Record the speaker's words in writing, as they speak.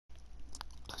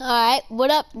Alright,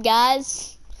 what up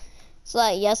guys? So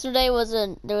like yesterday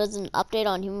there was an update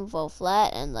on Human Fall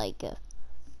Flat and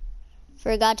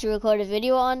forgot to record a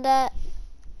video on that.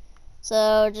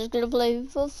 So just gonna play Human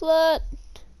Fall Flat.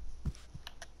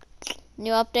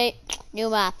 New update, new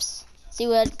maps. See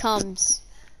what comes.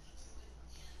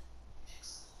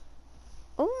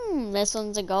 Ooh, this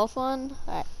one's a golf one.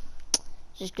 Alright.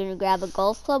 Just gonna grab a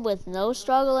golf club with no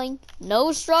struggling.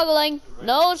 No struggling.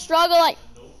 No struggling.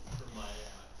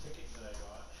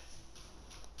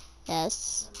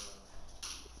 Yes.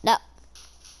 No.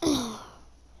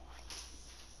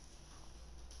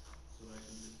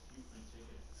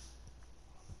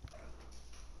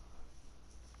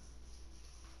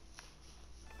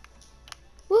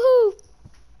 Woohoo!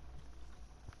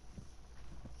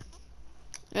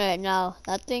 Alright, now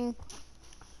that thing.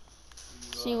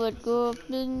 See what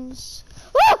happens.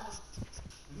 Woo!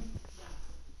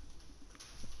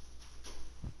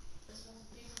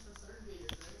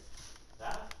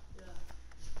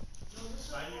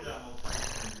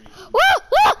 Woo!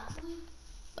 Woo!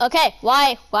 Okay,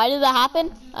 why did that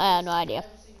happen? I have no idea.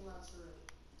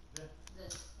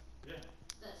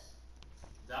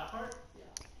 That part?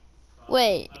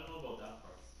 Wait. I don't know about that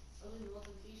part.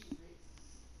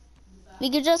 We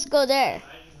could just go there.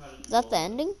 Is that the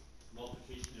ending?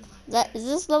 Is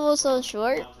this level so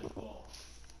short?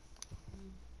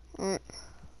 Mm.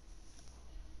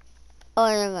 Oh,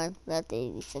 never mind. That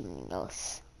they something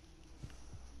else.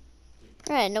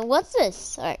 Alright, now what's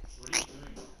this? Alright.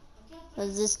 What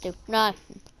does this do? No.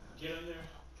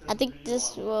 I think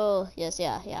this will. Yes,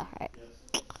 yeah. Alright.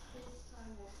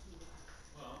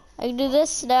 I can do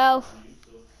this now.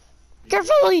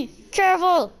 Carefully!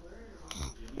 Careful!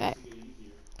 Right.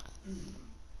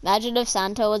 Imagine if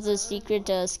Santa was a secret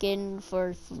skin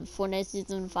for Fortnite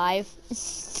Season 5.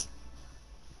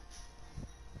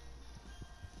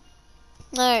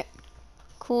 Alright.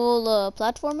 Cool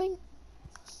platforming.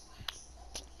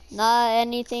 Not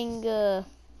anything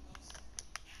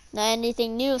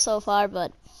new so far,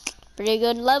 but pretty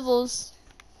good levels.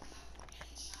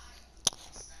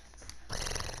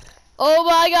 Oh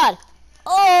my god!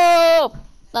 Oh!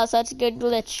 That's such a good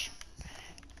glitch.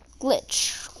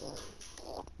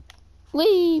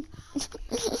 Whee!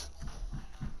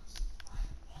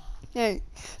 Hey.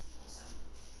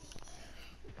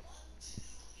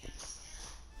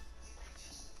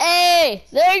 Hey!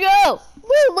 There you go!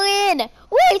 We win!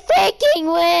 We freaking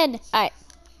win! Alright.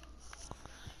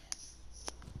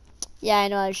 Yeah, I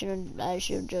know I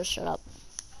should just shut up.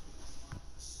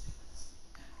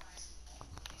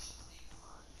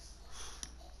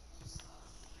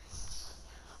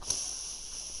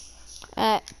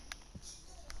 Alright.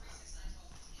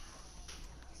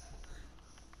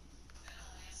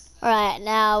 Alright,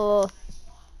 now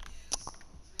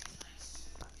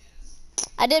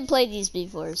I did play these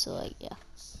before, so like yeah.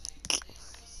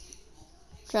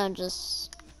 Trying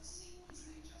just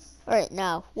alright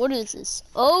now, what is this?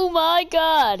 Oh my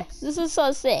god! This is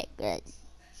so sick. Right.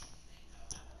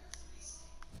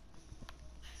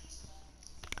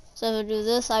 So if I do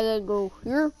this, I gotta go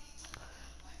here.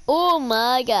 Oh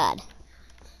my god.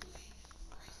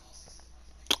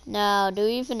 Now, do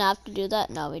we even have to do that?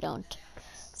 No, we don't.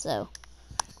 So,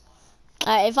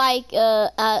 if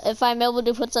I'm able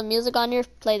to put some music on here,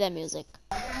 play that music.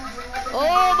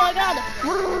 Oh my god!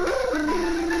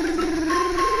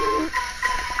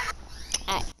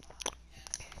 Alright.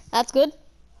 That's good.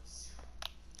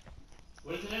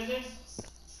 What is it ending?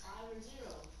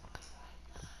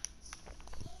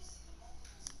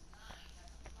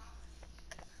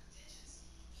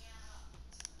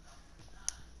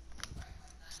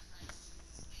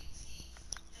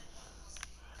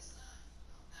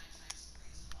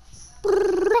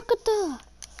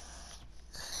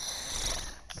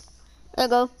 There you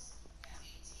go.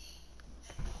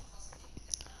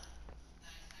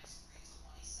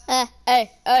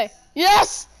 Hey.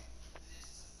 Yes!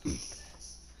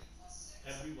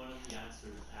 Every one of the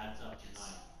answers adds up to 9.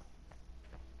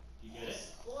 You get it?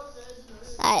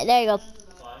 Alright, there you go.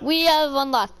 5? We have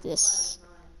unlocked this.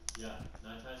 Yeah,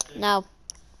 9 times 6? Now,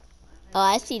 oh,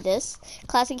 I see this.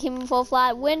 Classic Human Fall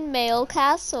Flat Windmill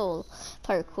Castle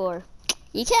parkour.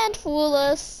 You can't fool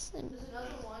us.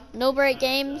 No Break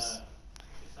Games.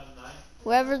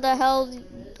 Whoever the hell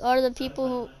are the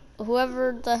people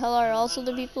whoever the hell are also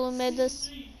the people who made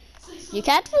this. You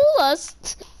can't fool us.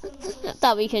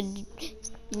 Thought we could.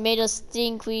 You made us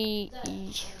think we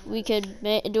could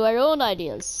do our own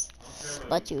ideas,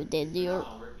 but you did your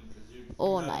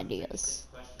own ideas.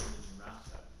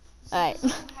 Alright.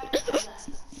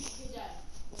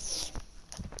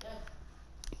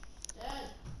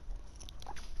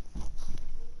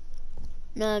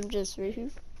 No, I'm just right here.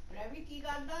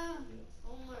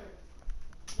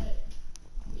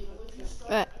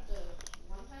 Alright.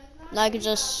 Now I can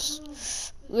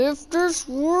just... If this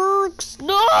works...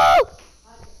 No!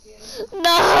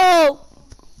 No!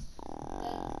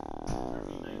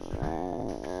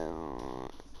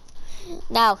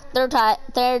 Now, third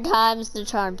time's the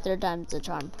charm. Third time's the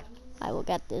charm. I will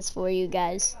get this for you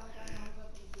guys.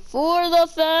 For the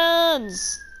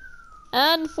fans!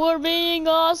 And for being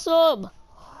awesome!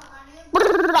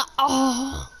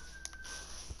 Oh.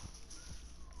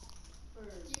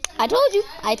 I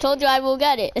told you I will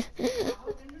get it.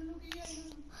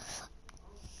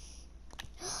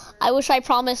 I wish I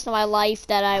promised my life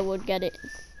that I would get it.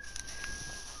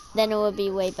 Then it would be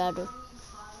way better.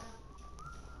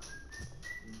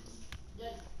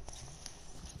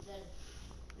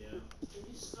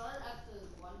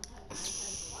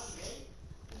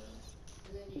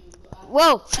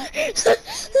 Whoa!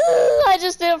 I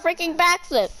just did a freaking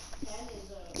backflip.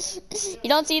 You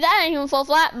don't see that in Human Fall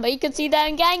Flat, but you can see that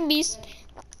in Gang Beast.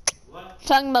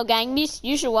 Talking about Gang Beast,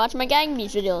 you should watch my Gang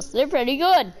Beast videos. They're pretty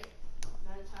good.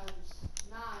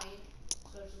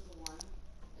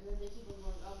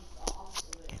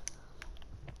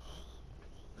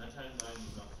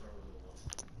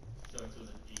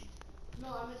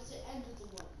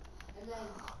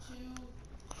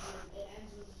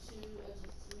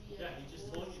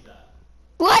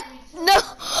 What? No,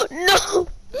 no.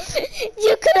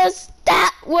 You could have.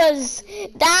 That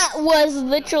was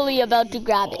literally about to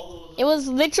grab it. It was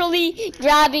literally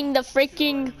grabbing the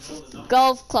freaking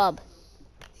golf club.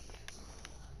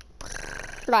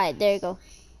 Right, there you go.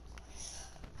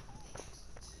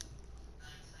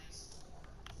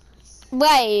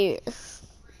 Right.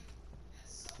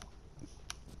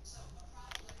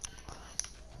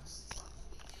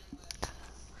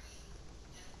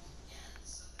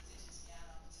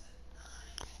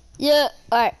 Yeah,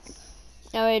 alright.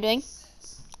 Now what are you doing?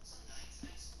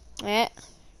 Alright.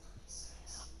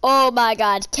 Oh my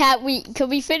god, can we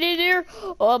fit in here?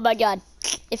 Oh my god.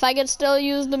 If I could still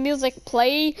use the music,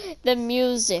 play the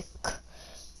music.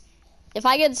 If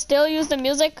I could still use the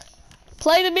music,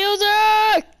 play the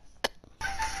music!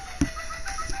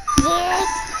 Yes!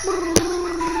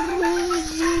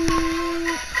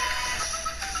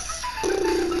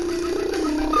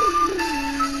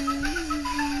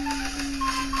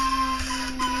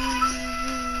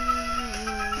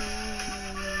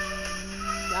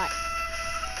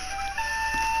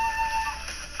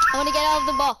 I want to get out of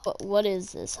the ball. What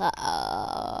is this?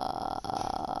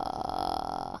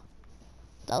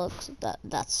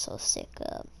 That's so sick.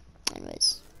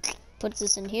 Anyways, put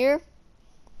this in here.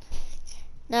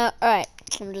 Now, all right.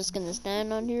 I'm just gonna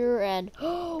stand on here and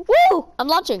woo! I'm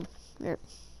launching. Here.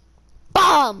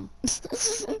 Bomb!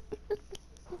 All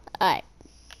right.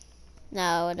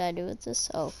 Now, what do I do with this?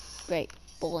 Oh, great,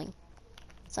 bowling.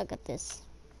 Suck at this.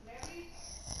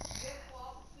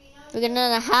 We're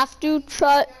gonna have to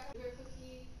try.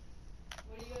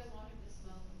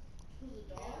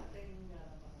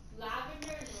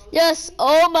 Yes,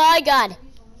 oh my god.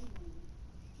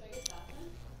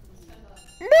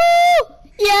 No!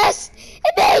 Yes! I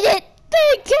made it!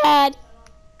 Thank God!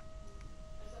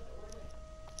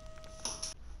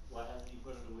 Why hasn't he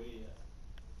put it away yet?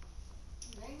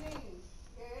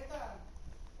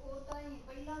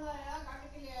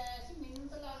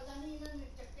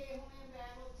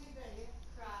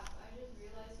 Crap, I didn't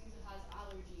realize he has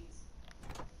allergies.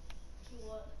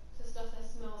 What? To stuff that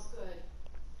smells good.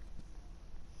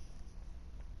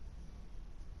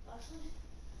 Actually,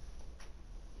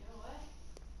 you know what?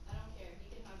 I don't care. He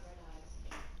can have red eyes.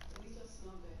 At least he'll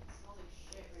smell good. It smells like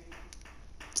shit right now.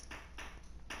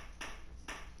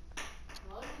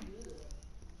 Why would you do that?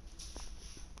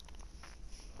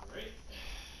 Alright.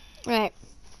 Right.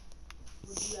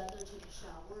 Would you rather take a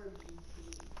shower or be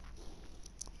clean?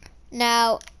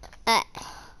 Now,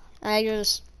 I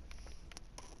just.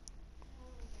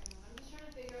 I'm just trying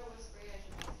to figure out what spray I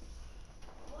should have.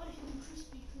 What if you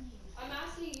crispy clean? I'm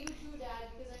asking you too, Dad,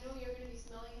 because I know you're gonna be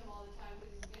smelling him all the time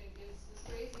because he's gonna give us the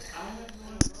sprays. I have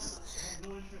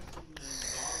no interest in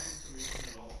dog information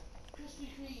at all. Krispy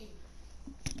Kreme.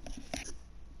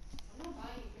 I'm not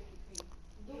buying Krispy Kreme.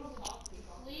 Don't talk to me.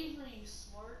 Flavor, you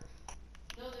smart.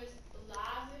 No, there's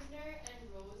lavender and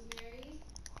rosemary.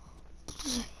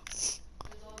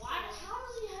 How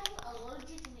does he have an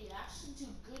allergic reaction to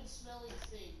good smelling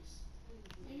things?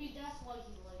 Maybe that's why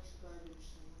he likes garbage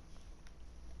so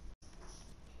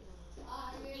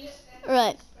much.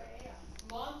 Right.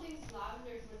 Mom thinks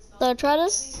lavender is what smells. So try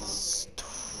this.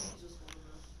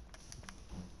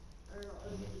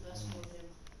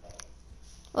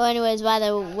 Well, anyways, by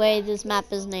the way, this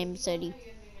map is named City.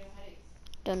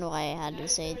 Don't know why I had to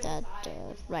say that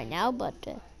right now, but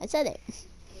I said it.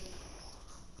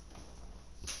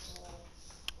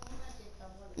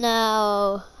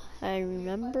 Now, I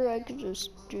remember I could just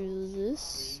do So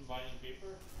this. you didn't buy any paper?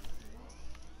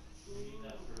 We need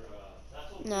that for,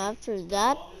 that's okay. Now after As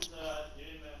that, long as, you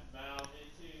didn't mount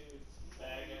into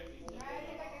bag empty stuff.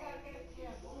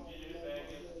 If you didn't bag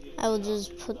empty I will stuff,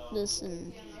 just it's, put this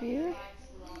in here.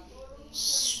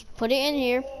 Put it in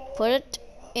here. Put it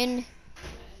in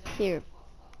here.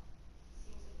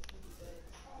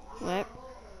 Right.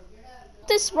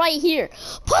 This right here.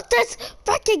 Put this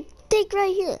freaking thing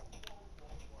right here.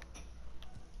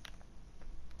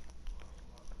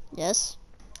 Yes.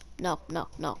 No, no,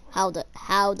 no. How the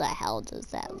hell does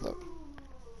that look?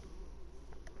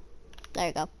 There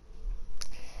you go.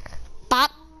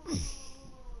 Pop.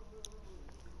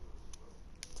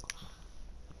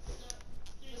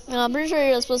 No, I'm pretty sure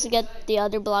you're supposed to get the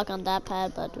other block on that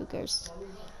pad, but who cares?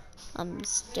 I'm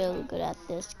still good at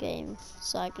this game,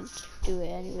 so I can do it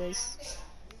anyways.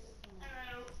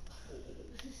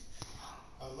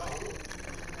 Oh, you know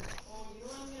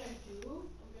what I'm gonna do?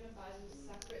 I'm gonna buy them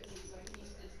separately so I can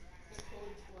use the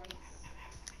code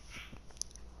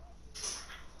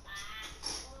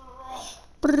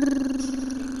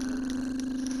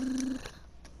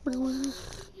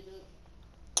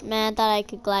twice. Man, I thought I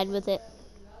could glide with it.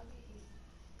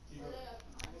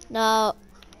 No,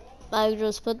 I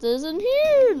just put this in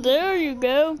here. There you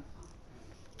go.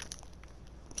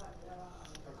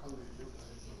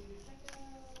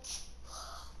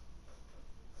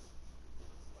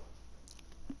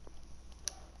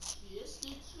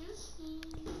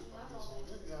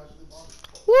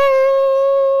 Woo!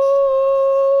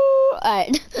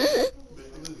 Alright.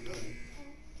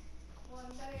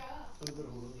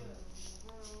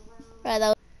 Right, that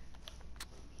was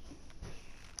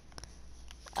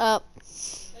up.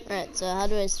 Alright, so how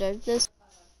do I start this?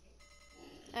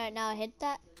 Alright, now I hit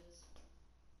that.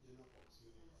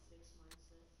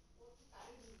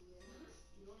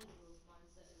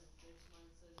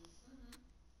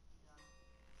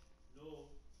 no,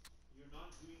 you're not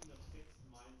doing the fixed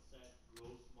mindset,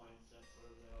 growth mindset,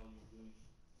 whatever the hell you're doing.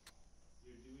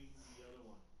 You're doing the other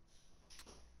one.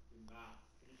 Your math.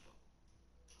 Finish it.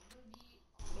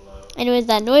 Anyways,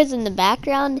 that noise in the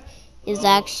background is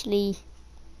actually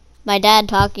my dad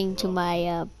talking to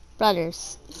my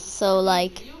brothers. So,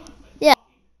 like, yeah.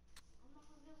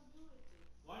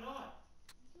 Why not?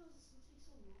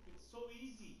 It's so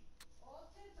easy.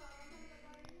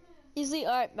 Easy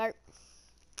art, Mark.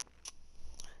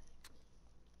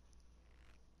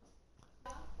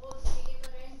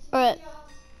 Alright,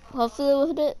 hopefully we'll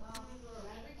hit it.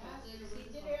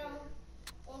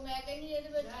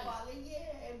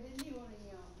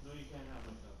 No, you can't have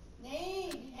my cup.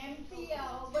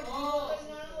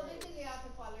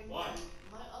 Why?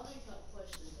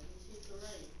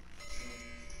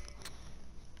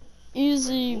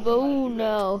 Easy, oh no.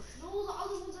 No, the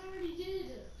other ones I already did.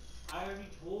 I already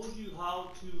told you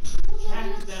how to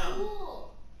check them.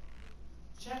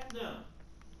 Check them.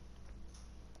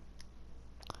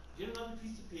 Get another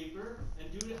piece of paper and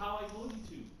do it how I told you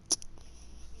to.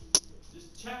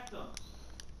 Just check them.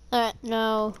 Alright,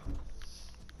 no.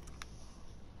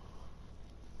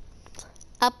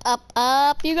 Up, up,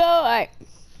 up you go. Alright.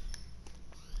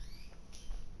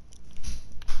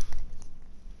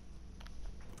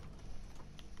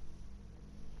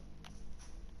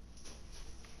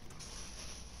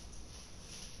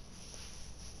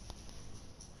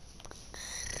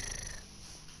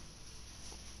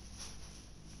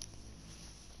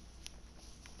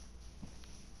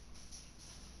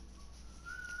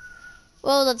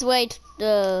 Well, let's wait.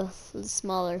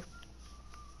 Smaller.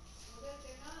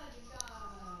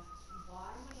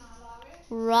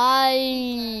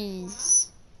 Rise.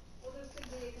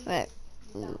 Right.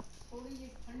 Ooh. If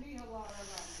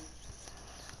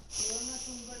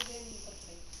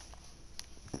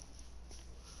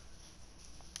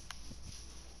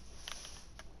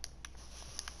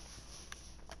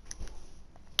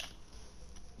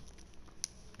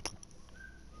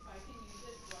I can use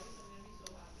it twice, I'm gonna be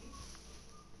so happy.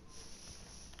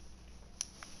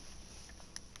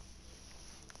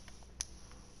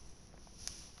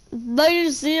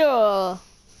 -0.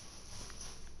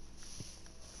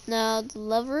 Now the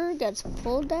lever gets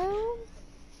pulled down.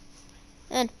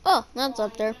 And, oh, that's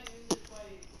up there.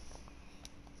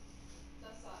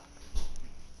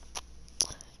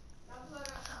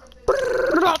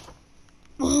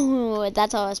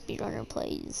 That's how a speedrunner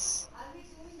plays.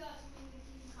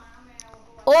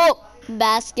 Oh,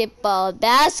 basketball,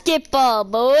 basketball,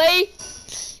 boy.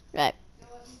 Right.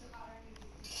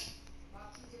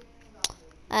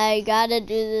 I gotta do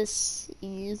this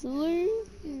easily.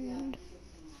 And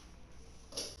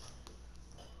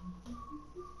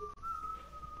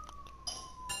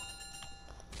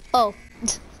oh,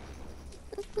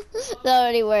 that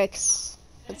already works.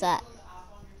 What's that?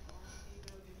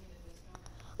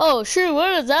 Oh shoot!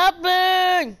 What is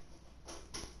happening?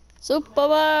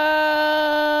 Superman!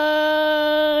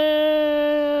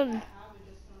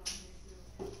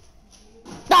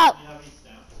 Stop! Do you have any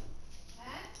stamps?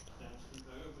 Stamps to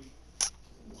play or we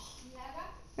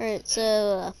Alright,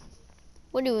 so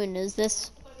what doing is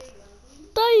this?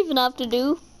 What I even have to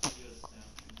do? get a stamp?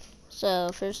 So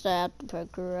first I have to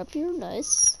parkour up here,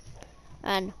 nice.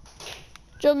 And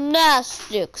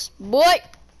gymnastics, boy!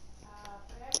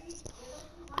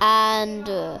 And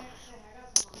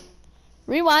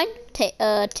rewind,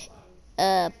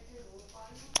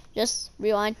 just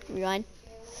rewind.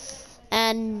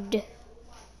 And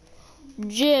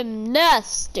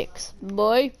gymnastics,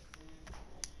 boy.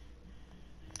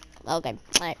 Okay,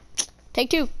 alright.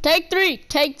 Take two, take three,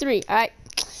 alright.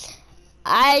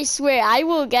 I swear I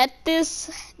will get this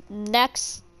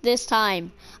this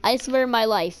time. I swear my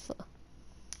life.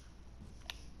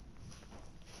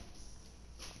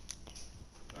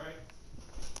 Alright.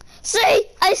 See?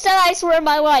 I said I swear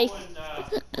my life.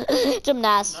 When,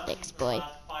 Gymnastics, nothing for the boy.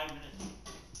 last 5 minutes.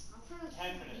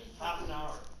 10 minutes. Half an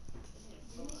hour.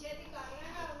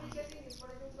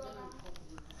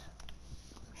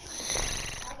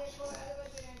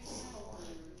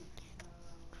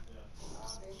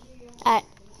 Alright.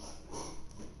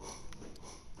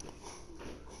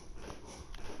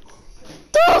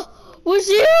 Oh, was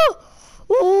you?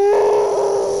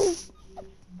 Ooh.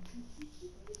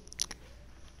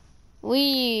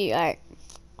 We are.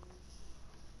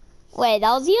 Wait,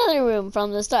 that was the other room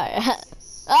from the start.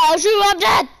 Oh shoot, I'm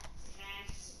dead!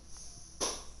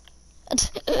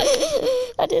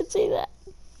 I didn't see that.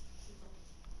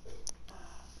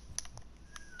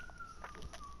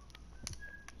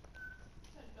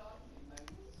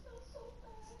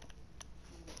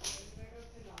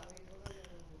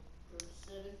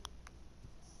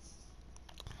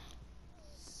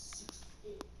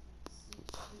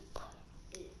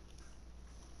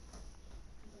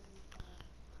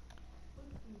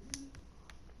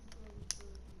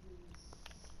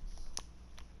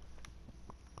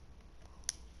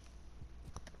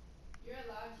 You're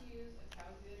allowed to use a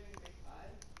calculator in grade 5?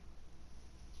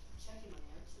 Checking my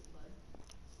answer, bud.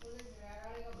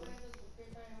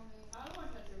 I don't want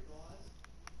to touch your flaws.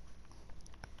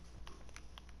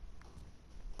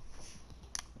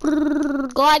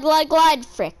 Glide,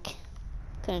 frick.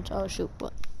 Couldn't, oh shoot,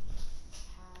 what?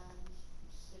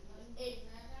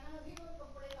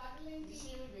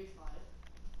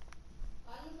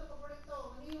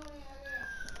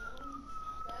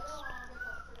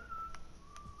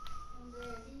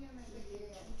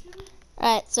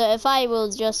 Alright, so if I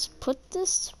will just put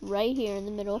this right here in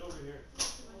the middle, Over here.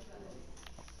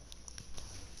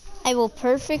 I will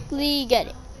perfectly get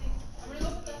it.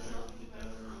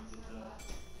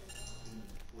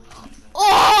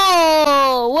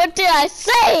 Oh, what did I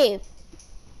say?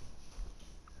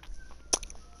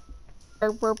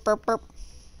 Burp, burp, burp, burp.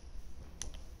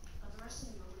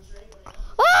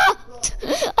 Ah!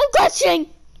 I'm glitching.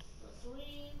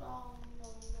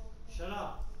 Shut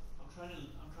up. I'm trying to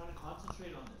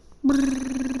concentrate on this.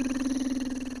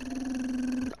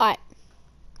 Alright.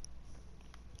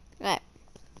 Alright.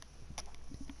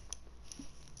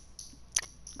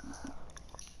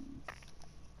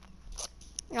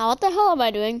 Now what the hell am I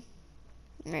doing?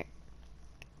 Alright.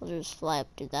 We'll just fly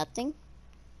up to that thing.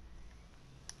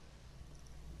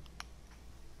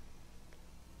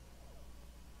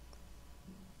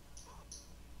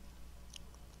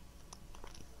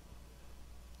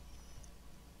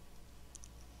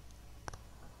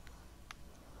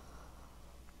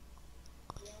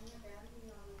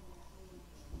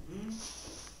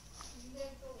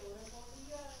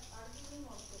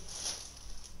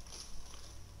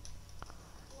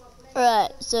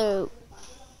 Alright, so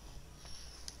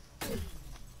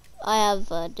I have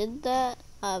did that.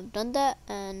 I've done that,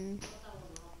 and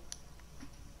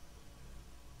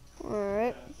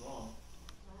alright. That's wrong.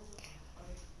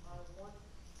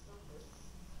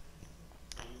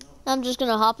 I'm just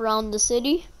gonna hop around the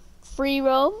city, free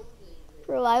roam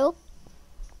for a while.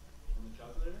 On the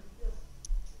calculator?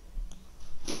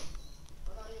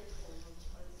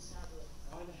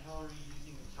 Why the hell are you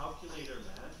using a calculator,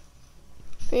 man?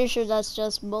 Pretty sure that's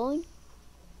just bowling.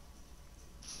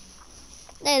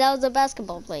 Hey, that was a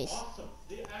basketball place. Awesome.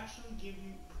 They actually give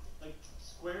you like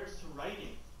squares to write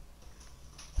in.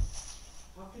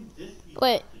 How can this be?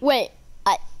 Wait,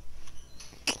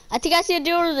 I think I see a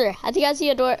door there. I think I see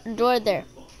a door there.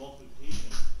 Multiplication.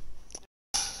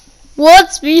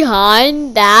 What's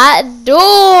behind that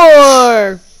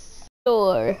door?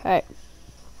 Alright.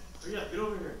 Hurry up, get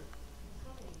over here.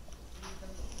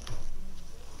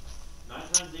 9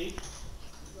 times 8.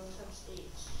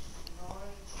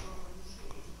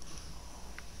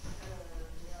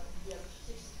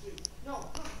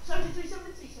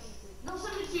 73. No,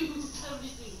 72.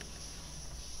 73.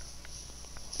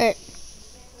 Alright.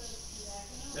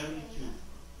 72.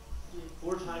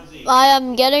 4 times 8. I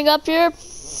am getting up here.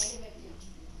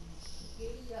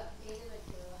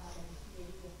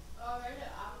 Oh,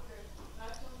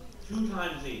 2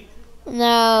 times 8.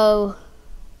 No.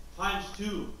 Times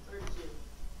 2.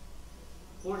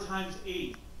 4 times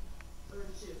 8.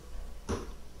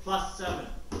 Plus 7.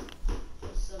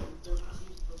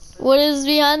 What is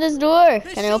behind this door?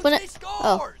 Can I open it?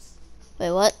 Oh.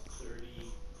 Wait, what? 39.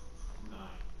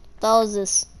 What was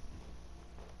this?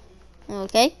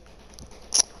 Okay.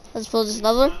 Let's pull this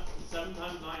lever. 7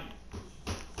 times 9.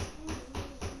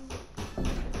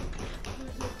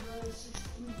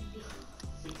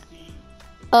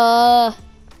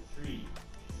 63.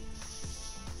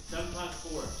 7 times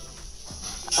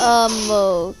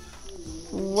 4.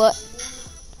 What?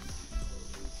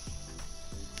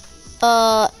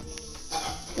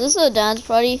 This is a dance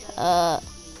party.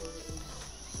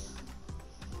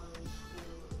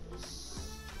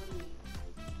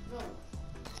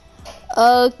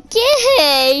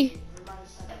 Okay.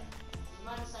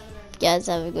 Guys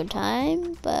have a good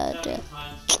time, but 7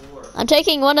 times 4. I'm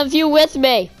taking one of you with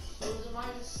me.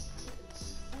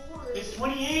 It's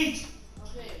 28.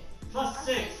 Plus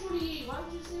 6. Why did you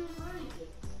say it was right?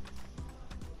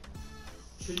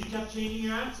 Because you kept changing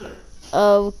your answer.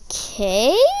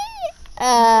 Okay.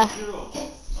 0.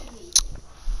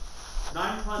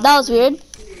 9 plus That was 3. weird.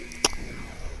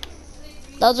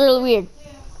 That was really weird.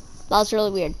 That was really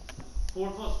weird.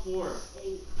 4 plus 4.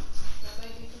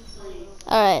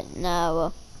 Alright,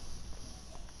 now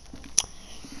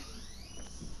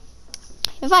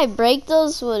if I break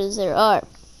those, what is there? Alright.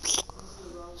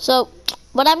 So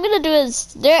what I'm gonna do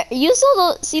is there you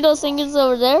see those things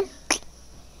over there?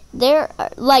 They're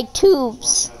like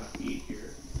tubes.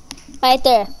 Right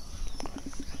there.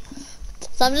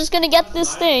 So I'm just gonna get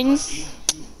these things,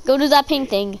 go to that pink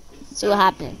thing, see what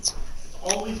happens.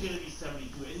 It's always going to be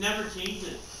 72. It never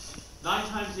changes. 9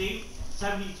 times 8,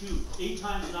 72. 8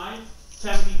 times 9,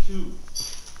 72.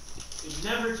 It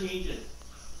never changes.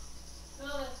 No,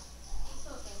 that's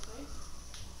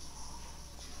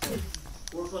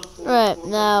 4 plus 4. Right, 4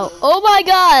 now, plus 4. oh my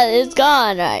god, it's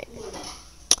gone, right.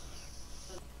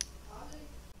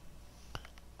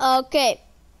 Okay,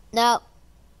 now.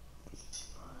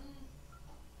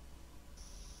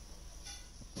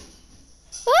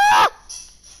 Ah!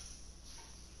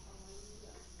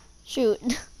 Shoot.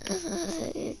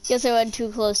 Guess I went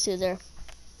too close to there.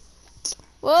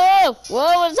 Whoa!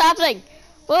 Whoa, what's happening?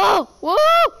 Whoa!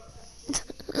 Whoa!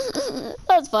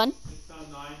 That was fun. 6 times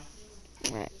 9.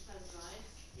 Alright.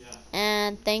 Yeah.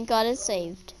 And thank God it's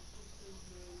saved.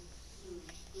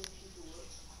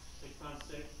 6 times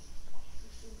 6.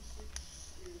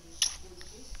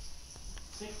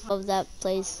 6 times Of that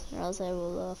place, or else they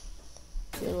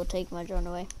will take my drone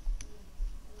away.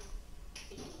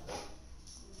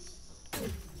 6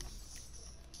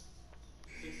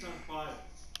 times 5.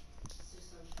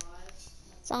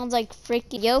 Sounds like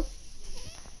freaking yo.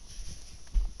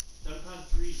 7 times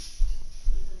 3.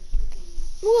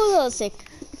 Whoa, that was sick.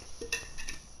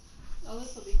 Oh,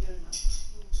 this will be good enough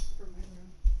for my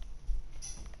room.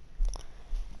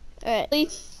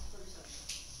 Alright.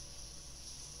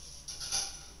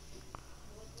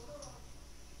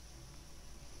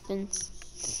 Spins.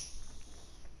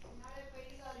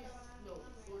 No,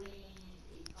 48.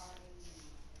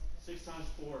 6 times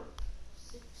 4.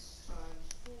 6 times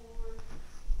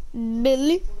 4.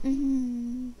 Billy.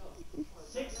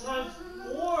 6 times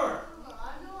 4. I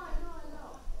know.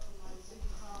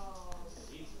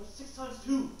 What's 6 times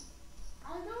 2? I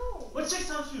know. What's 6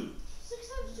 times 2? 6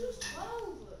 times 2 is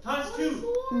 12. Times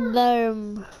 2. 24.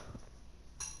 Boom.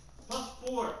 Plus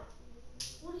 4.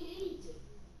 48.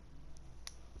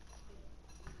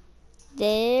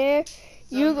 There. 7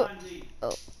 You go. times 8.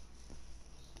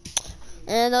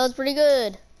 And that was pretty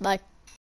good. Bye.